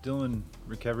doing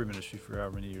recovery ministry for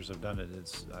however many years I've done it,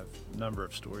 I've a number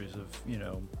of stories of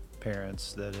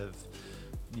parents that have,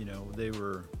 they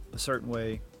were a certain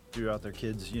way throughout their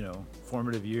kids,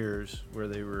 formative years, where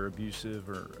they were abusive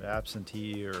or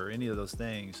absentee or any of those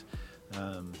things.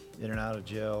 in and out of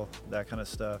jail, that kind of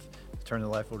stuff. Turned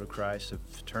their life over to Christ,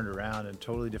 have turned around and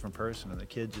totally different person, and the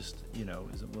kid just,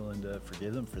 isn't willing to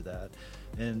forgive them for that,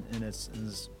 and it's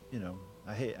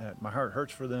I hate, my heart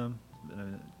hurts for them,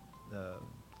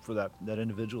 for that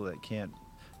individual that can't,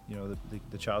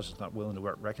 the child's just not willing to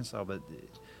reconcile, but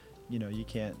you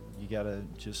can't, you gotta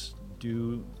just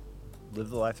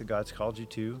live the life that God's called you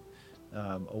to.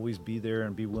 Always be there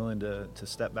and be willing to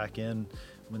step back in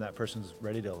when that person's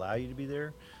ready to allow you to be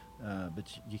there.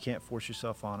 But you can't force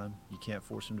yourself on them. You can't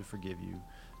force them to forgive you.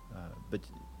 But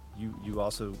you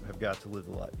also have got to live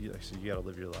the life. So you got to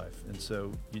live your life. And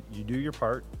so you do your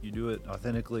part. You do it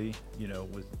authentically.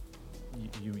 With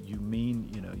you mean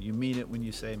it when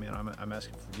you say, man, I'm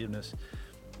asking for forgiveness.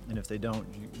 And if they don't,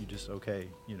 you just okay.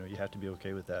 You have to be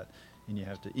okay with that.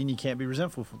 And you can't be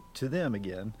resentful to them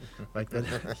again, like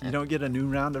that. You don't get a new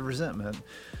round of resentment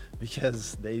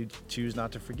because they choose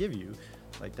not to forgive you.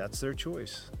 Like, that's their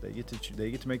choice. They get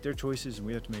to make their choices, and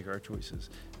we have to make our choices.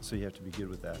 So you have to be good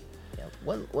with that. Yeah.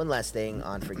 One last thing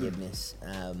on forgiveness,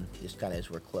 just kind of as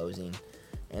we're closing,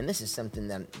 and this is something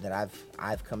that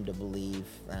I've come to believe.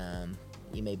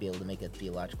 You may be able to make a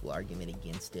theological argument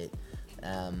against it,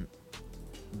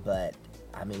 but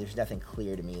I mean, there's nothing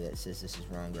clear to me that says this is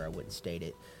wrong, or I wouldn't state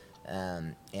it.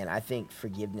 And I think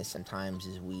forgiveness sometimes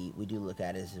is we do look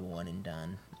at it as a one and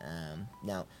done.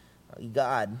 Now,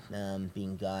 God,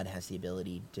 being God, has the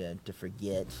ability to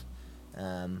forget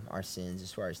our sins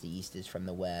as far as the east is from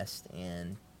the west,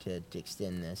 and to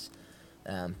extend this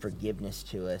forgiveness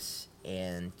to us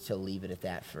and to leave it at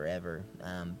that forever.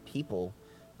 People,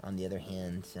 on the other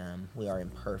hand, we are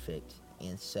imperfect,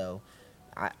 and so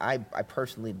I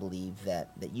personally believe that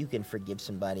you can forgive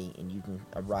somebody and you can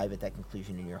arrive at that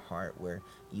conclusion in your heart where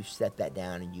you've set that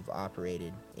down and you've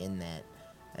operated in that.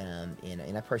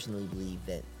 And I personally believe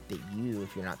that you,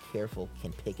 if you're not careful,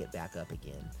 can pick it back up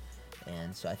again.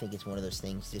 And so I think it's one of those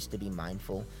things just to be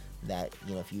mindful that,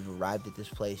 if you've arrived at this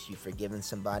place, you've forgiven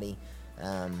somebody,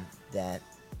 that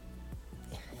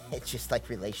it's just like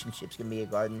relationships can be a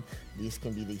garden. These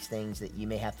can be these things that you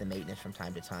may have to maintenance from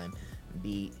time to time.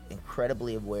 Be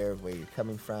incredibly aware of where you're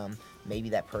coming from. Maybe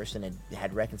that person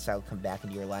had reconciled, come back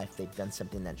into your life. They've done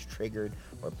something that's triggered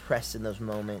or pressed in those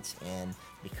moments. And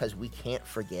because we can't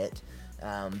forget,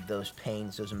 those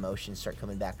pains, those emotions start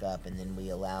coming back up, and then we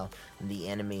allow the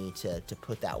enemy to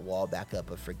put that wall back up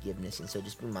of forgiveness. And so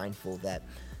just be mindful that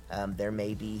there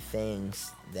may be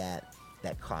things that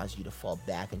cause you to fall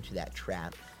back into that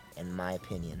trap, in my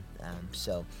opinion.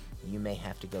 So you may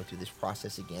have to go through this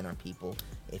process again on people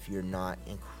if you're not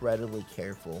incredibly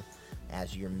careful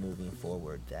as you're moving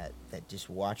forward. That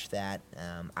just watch that.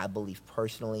 I believe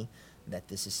personally that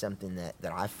this is something that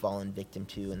I've fallen victim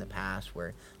to in the past,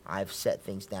 where I've set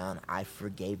things down. I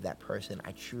forgave that person.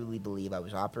 I truly believe I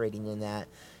was operating in that.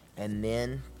 And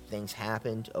then things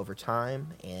happened over time,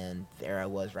 and there I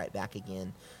was right back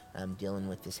again, dealing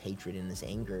with this hatred and this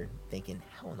anger, thinking,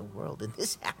 how in the world did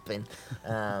this happen?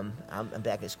 I'm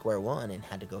back at square one and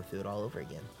had to go through it all over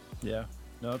again. Yeah,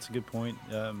 no, that's a good point.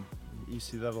 You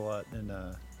see that a lot in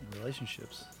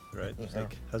relationships, right? It's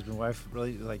like husband-wife,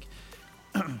 really, like,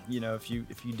 if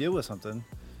you deal with something,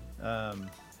 and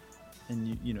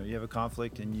you have a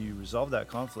conflict and you resolve that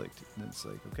conflict, and it's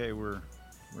like, okay, we're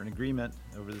in agreement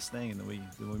over this thing, and then we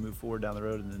move forward down the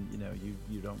road, and then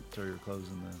you don't throw your clothes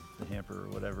in the hamper or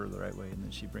whatever the right way, and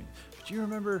then she brings, but you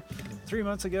remember 3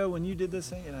 months ago when you did this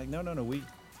thing? And like, no, we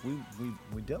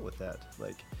dealt with that.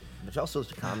 Like, which also is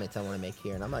the comments I want to make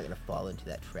here, and I'm not going to fall into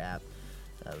that trap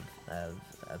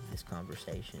of this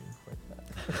conversation.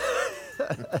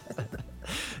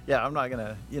 Yeah, I'm not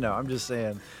gonna, I'm just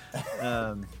saying,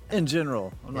 in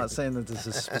general, I'm not saying that this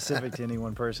is specific to any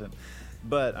one person,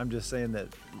 but I'm just saying that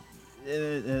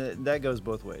that goes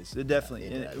both ways. It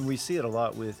definitely, and we see it a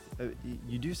lot with,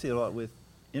 you do see it a lot with,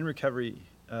 in recovery,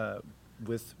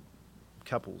 with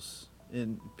couples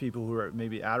and people who are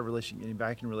maybe out of relationship, getting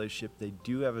back in a relationship. They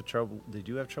do have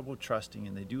trouble trusting,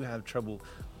 and they do have trouble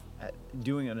at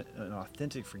doing an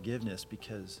authentic forgiveness,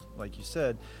 because, like you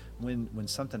said, when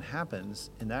something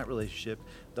happens in that relationship,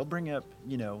 they'll bring up,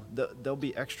 they'll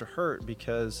be extra hurt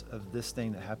because of this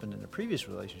thing that happened in a previous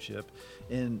relationship,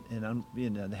 and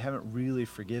they haven't really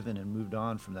forgiven and moved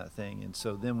on from that thing. And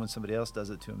so then when somebody else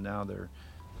does it to them, now they're,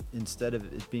 instead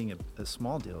of it being a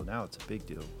small deal, now it's a big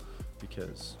deal,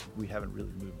 because we haven't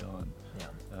really moved on.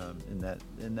 Yeah.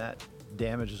 And that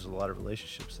damages a lot of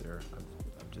relationships there.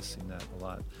 I've just seen that a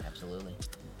lot. Absolutely.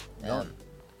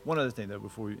 One other thing though,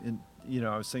 before we,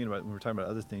 I was thinking about when we were talking about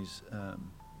other things.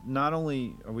 Not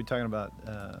only are we talking about,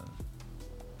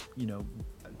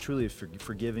 truly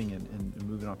forgiving and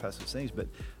moving on past those things, but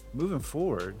moving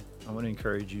forward, I want to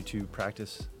encourage you to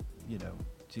practice,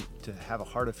 to have a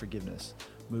heart of forgiveness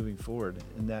moving forward.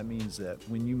 And that means that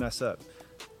when you mess up,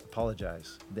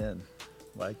 apologize then.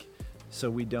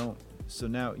 So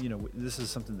now, this is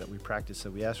something that we practice. So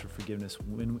we ask for forgiveness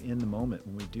when in the moment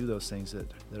when we do those things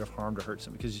that have harmed or hurt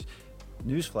somebody. Because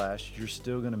newsflash, you're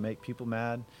still going to make people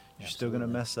mad. You're still going to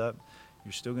mess up.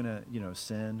 You're still going to,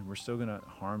 sin. We're still going to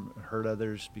hurt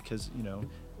others because,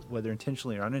 whether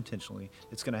intentionally or unintentionally,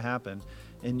 it's going to happen.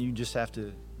 And you just have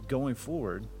to, going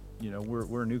forward,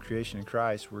 we're a new creation in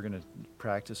Christ. We're going to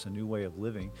practice a new way of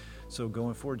living. So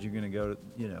going forward, you're going to go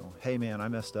to, hey man, I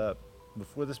messed up.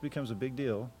 Before this becomes a big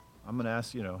deal, I'm going to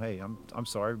ask, hey, I'm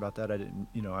sorry about that. I didn't,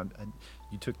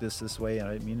 you took this way and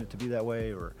I didn't mean it to be that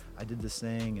way, or I did this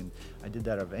thing and I did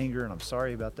that out of anger and I'm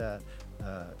sorry about that.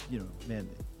 Man,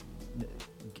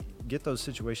 get those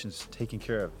situations taken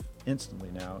care of instantly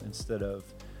now, instead of,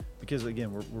 because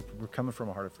again, we're coming from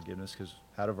a heart of forgiveness, because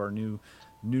out of our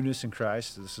newness in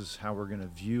Christ, this is how we're going to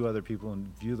view other people and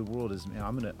view the world as, man,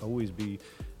 I'm going to always be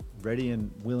ready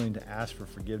and willing to ask for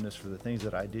forgiveness for the things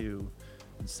that I do,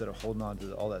 instead of holding on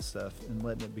to all that stuff and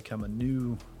letting it become a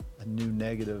new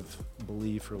negative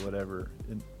belief or whatever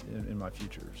in my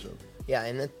future. So yeah,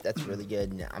 and that's really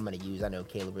good. And I'm going to use, I know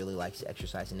Caleb really likes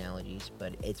exercise analogies,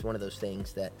 but it's one of those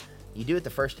things that you do it the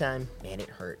first time, man, it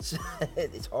hurts.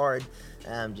 It's hard,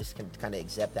 just kind of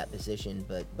accept that position.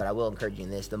 But I will encourage you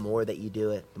in this: the more that you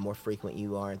do it, the more frequent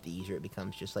you are, the easier it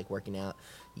becomes. Just like working out,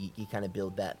 you kind of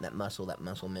build that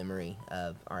muscle memory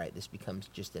of, all right, this becomes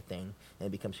just a thing, and it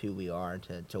becomes who we are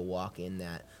to walk in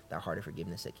that heart of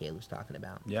forgiveness that Caleb's talking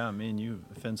about. Yeah, I mean, you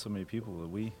offend so many people that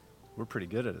we're pretty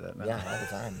good at that now. Yeah, all the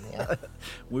time. Yeah,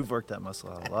 we've worked that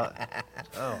muscle out a lot.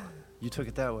 Oh, you took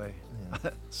it that way. Yeah.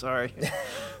 Sorry.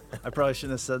 I probably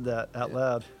shouldn't have said that out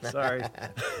loud. Sorry.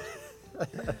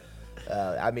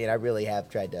 I mean, I really have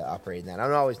tried to operate in that.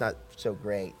 I'm always not so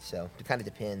great, so it kind of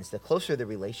depends. The closer the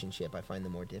relationship, I find the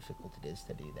more difficult it is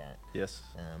to do that. Yes.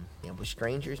 With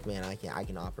strangers, man, I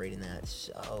can operate in that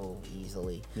so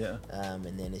easily. Yeah.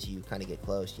 And then as you kind of get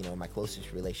close, my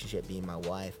closest relationship being my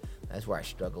wife, that's where I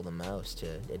struggle the most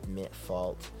to admit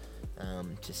fault,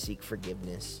 to seek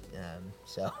forgiveness.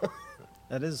 So.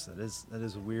 That is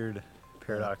a weird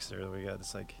paradox there that we got.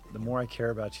 It's like, the more I care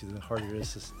about you, the harder it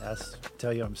is to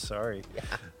tell you I'm sorry. Yeah.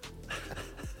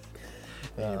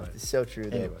 Anyway. It's so true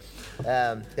there.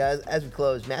 Anyway. As we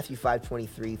close, Matthew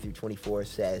 5:23 through 24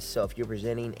 says, "So if you're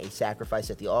presenting a sacrifice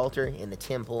at the altar in the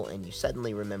temple and you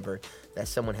suddenly remember that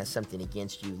someone has something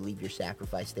against you, leave your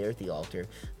sacrifice there at the altar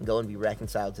and go and be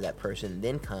reconciled to that person,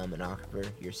 then come and offer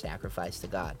your sacrifice to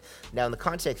God." Now, in the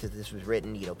context that this was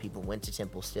written, people went to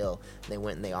temple still. They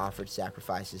went and they offered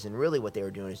sacrifices, and really what they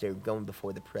were doing is they were going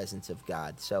before the presence of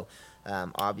God. So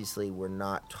obviously, we're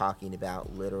not talking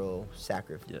about literal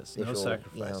sacrifice. Yes, no sacrifice.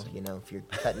 If you're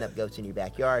cutting up goats in your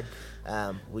backyard,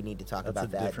 we need to talk That's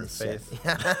about that. Different faith.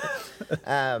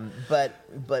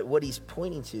 But what he's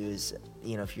pointing to is,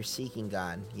 if you're seeking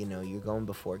God, you're going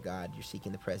before God, you're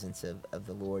seeking the presence of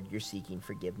the Lord, you're seeking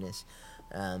forgiveness.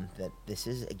 That this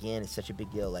is, again, it's such a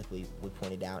big deal, like we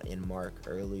pointed out in Mark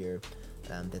earlier,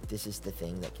 that this is the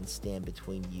thing that can stand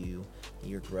between you,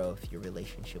 your growth, your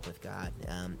relationship with God.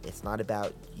 It's not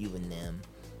about you and them.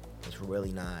 It's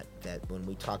really not. That when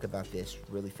we talk about this,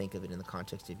 really think of it in the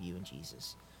context of you and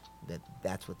Jesus.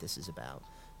 That's what this is about.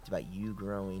 It's about you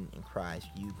growing in Christ,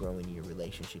 you growing in your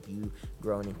relationship, you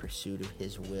growing in pursuit of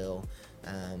His will.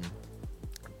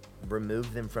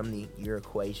 Remove them from your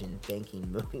equation,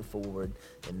 thinking, moving forward.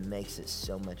 It makes it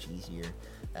so much easier.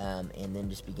 And then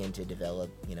just begin to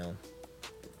develop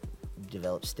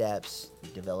steps,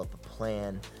 develop a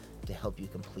plan to help you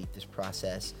complete this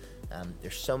process.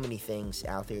 There's so many things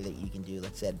out there that you can do.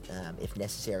 Like I said, if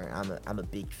necessary, I'm a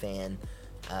big fan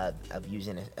of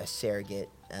using a surrogate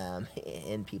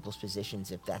in people's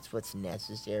positions if that's what's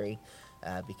necessary,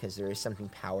 because there is something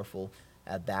powerful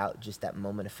about just that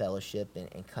moment of fellowship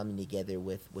and coming together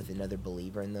with another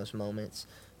believer in those moments,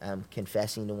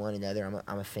 confessing to one another.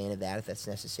 I'm a fan of that if that's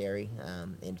necessary,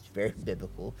 and it's very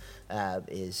biblical,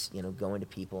 is going to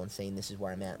people and saying, this is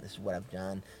where I'm at, and this is what I've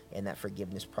done, and that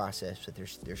forgiveness process. But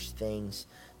there's things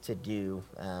to do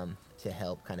to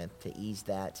help kind of to ease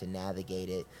that, to navigate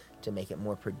it, to make it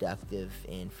more productive,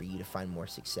 and for you to find more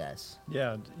success.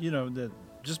 Yeah,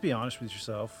 just be honest with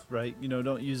yourself, right?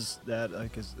 Don't use that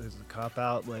like as a cop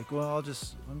out. Like, well, I'm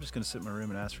just gonna sit in my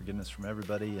room and ask forgiveness from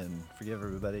everybody and forgive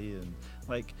everybody, and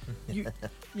like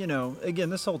again,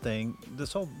 this whole thing, the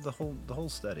whole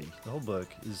study, the whole book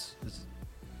is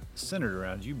centered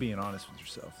around you being honest with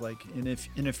yourself. Like, and if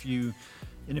you're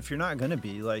not gonna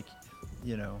be, like,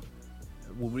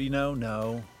 will we know?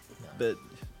 No, but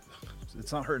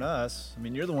it's not hurting us. I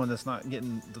mean, you're the one that's not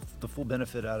getting the full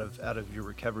benefit out of your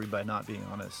recovery by not being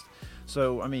honest.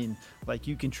 So, I mean, like,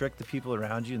 you can trick the people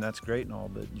around you, and that's great and all,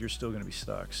 but you're still going to be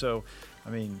stuck. So, I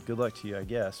mean, good luck to you, I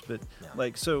guess. But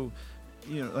like, so,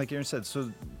 you know, like Aaron said,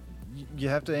 so you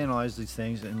have to analyze these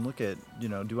things and look at, you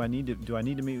know, do I need to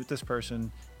meet with this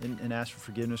person and ask for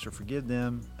forgiveness or forgive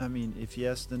them? I mean, if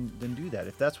yes, then do that.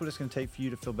 If that's what it's going to take for you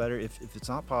to feel better, if it's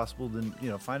not possible, then, you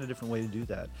know, find a different way to do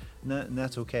that. And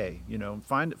that's okay. You know,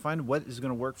 find what is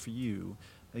going to work for you.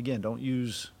 Again, don't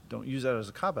use that as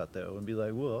a cop-out, though, and be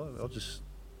like, well,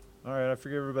 all right, I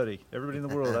forgive everybody in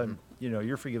the world.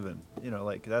 You're forgiven. You know,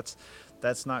 like,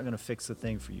 that's not going to fix the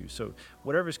thing for you. So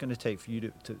whatever it's going to take for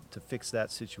you to fix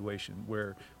that situation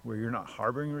where you're not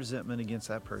harboring resentment against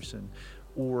that person,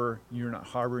 or you're not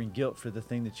harboring guilt for the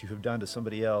thing that you have done to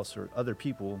somebody else or other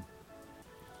people,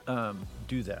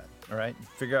 do that. All right.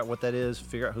 Figure out what that is.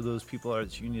 Figure out who those people are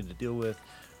that you need to deal with.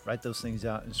 Write those things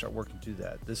out and start working through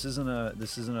that. This isn't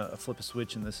a flip a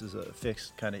switch and this is a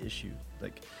fixed kind of issue.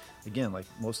 Like, again, like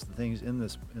most of the things in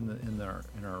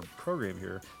our program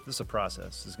here, this is a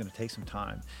process. It's going to take some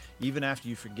time. Even after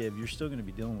you forgive, you're still going to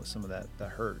be dealing with some of that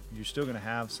hurt. You're still going to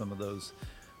have some of those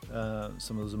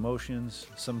emotions.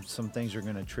 Some things are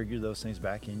going to trigger those things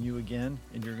back in you again,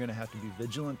 and you're going to have to be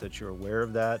vigilant that you're aware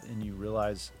of that, and you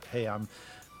realize, hey, I'm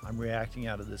reacting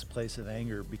out of this place of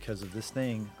anger because of this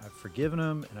thing. I've forgiven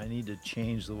them, and I need to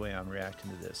change the way I'm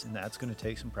reacting to this. And that's going to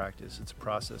take some practice. It's a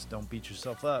process. Don't beat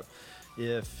yourself up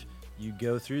if you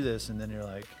go through this and then you're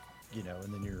like, you know,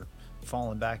 and then you're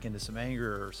falling back into some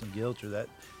anger or some guilt, or that.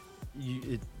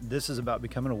 This is about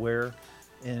becoming aware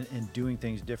and doing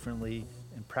things differently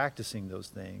and practicing those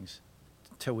things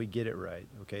till we get it right.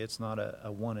 Okay, it's not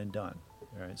a one and done.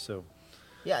 All right, so.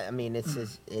 Yeah, I mean, it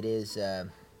is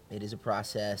a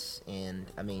process,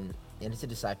 and I mean, and it's a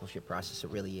discipleship process.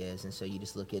 It really is. And so you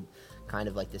just look at kind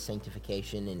of like the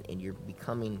sanctification, and you're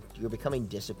becoming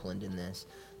disciplined in this.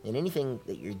 And anything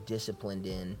that you're disciplined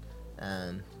in,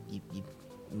 you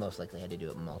most likely had to do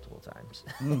it multiple times.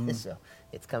 Mm-hmm. So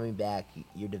it's coming back.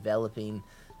 You're developing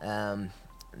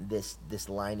this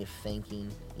line of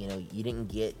thinking. You know, you didn't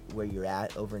get where you're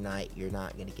at overnight. You're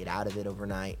not going to get out of it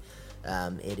overnight.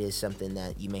 It is something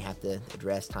that you may have to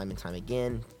address time and time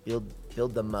again,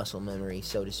 build the muscle memory,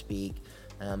 so to speak,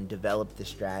 develop the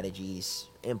strategies,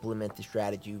 implement the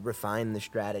strategy, refine the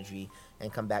strategy,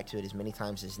 and come back to it as many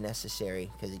times as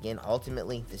necessary. Because again,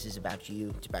 ultimately, this is about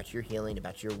you. It's about your healing,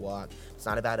 about your walk. It's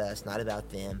not about us, not about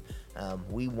them.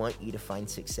 We want you to find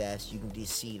success. You can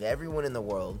deceive everyone in the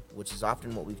world, which is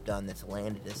often what we've done that's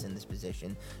landed us in this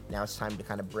position. Now it's time to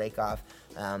kind of break off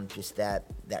just that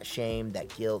shame, that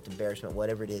guilt, embarrassment,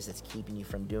 whatever it is that's keeping you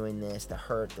from doing this, the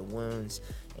hurt, the wounds,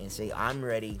 and say, I'm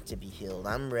ready to be healed.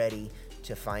 I'm ready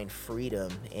to find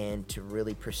freedom and to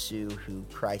really pursue who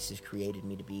Christ has created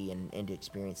me to be, and to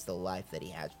experience the life that he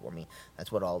has for me.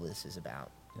 That's what all this is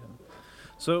about. Yeah.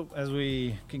 So as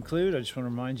we conclude, I just want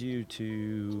to remind you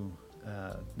to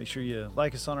make sure you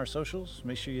like us on our socials.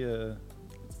 Make sure you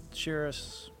share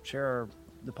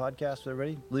the podcast with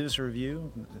everybody. Leave us a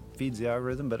review. It feeds the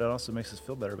algorithm, but it also makes us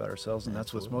feel better about ourselves, and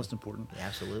that's what's most important.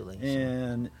 Absolutely.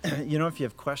 And you know, if you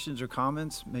have questions or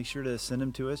comments, make sure to send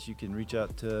them to us. You can reach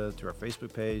out to our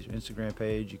Facebook page, Instagram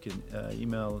page. You can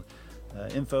email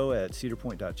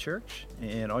info@cedarpoint.church,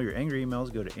 and all your angry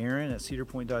emails go to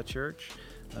Aaron@cedarpoint.church.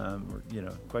 Or, you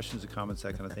know, questions or comments,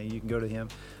 that kind of thing. You can go to him.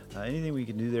 Anything we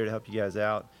can do there to help you guys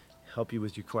out, help you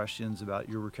with your questions about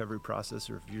your recovery process,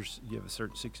 or if you have a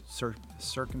certain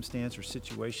circumstance or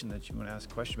situation that you want to ask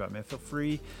a question about, man, feel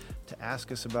free to ask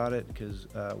us about it, because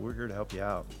we're here to help you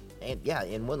out.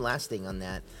 And one last thing on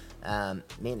that,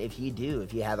 man, if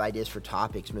you have ideas for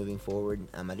topics moving forward,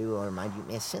 I do want to remind you,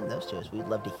 man, send those to us. We'd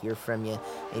love to hear from you.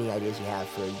 Any ideas you have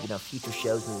for, you know, future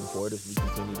shows moving forward as we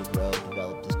continue to grow,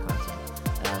 develop this content.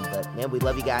 But man, we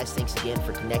love you guys. Thanks again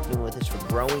for connecting with us, for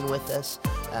growing with us.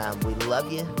 We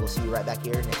love you. We'll see you right back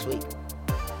here next week.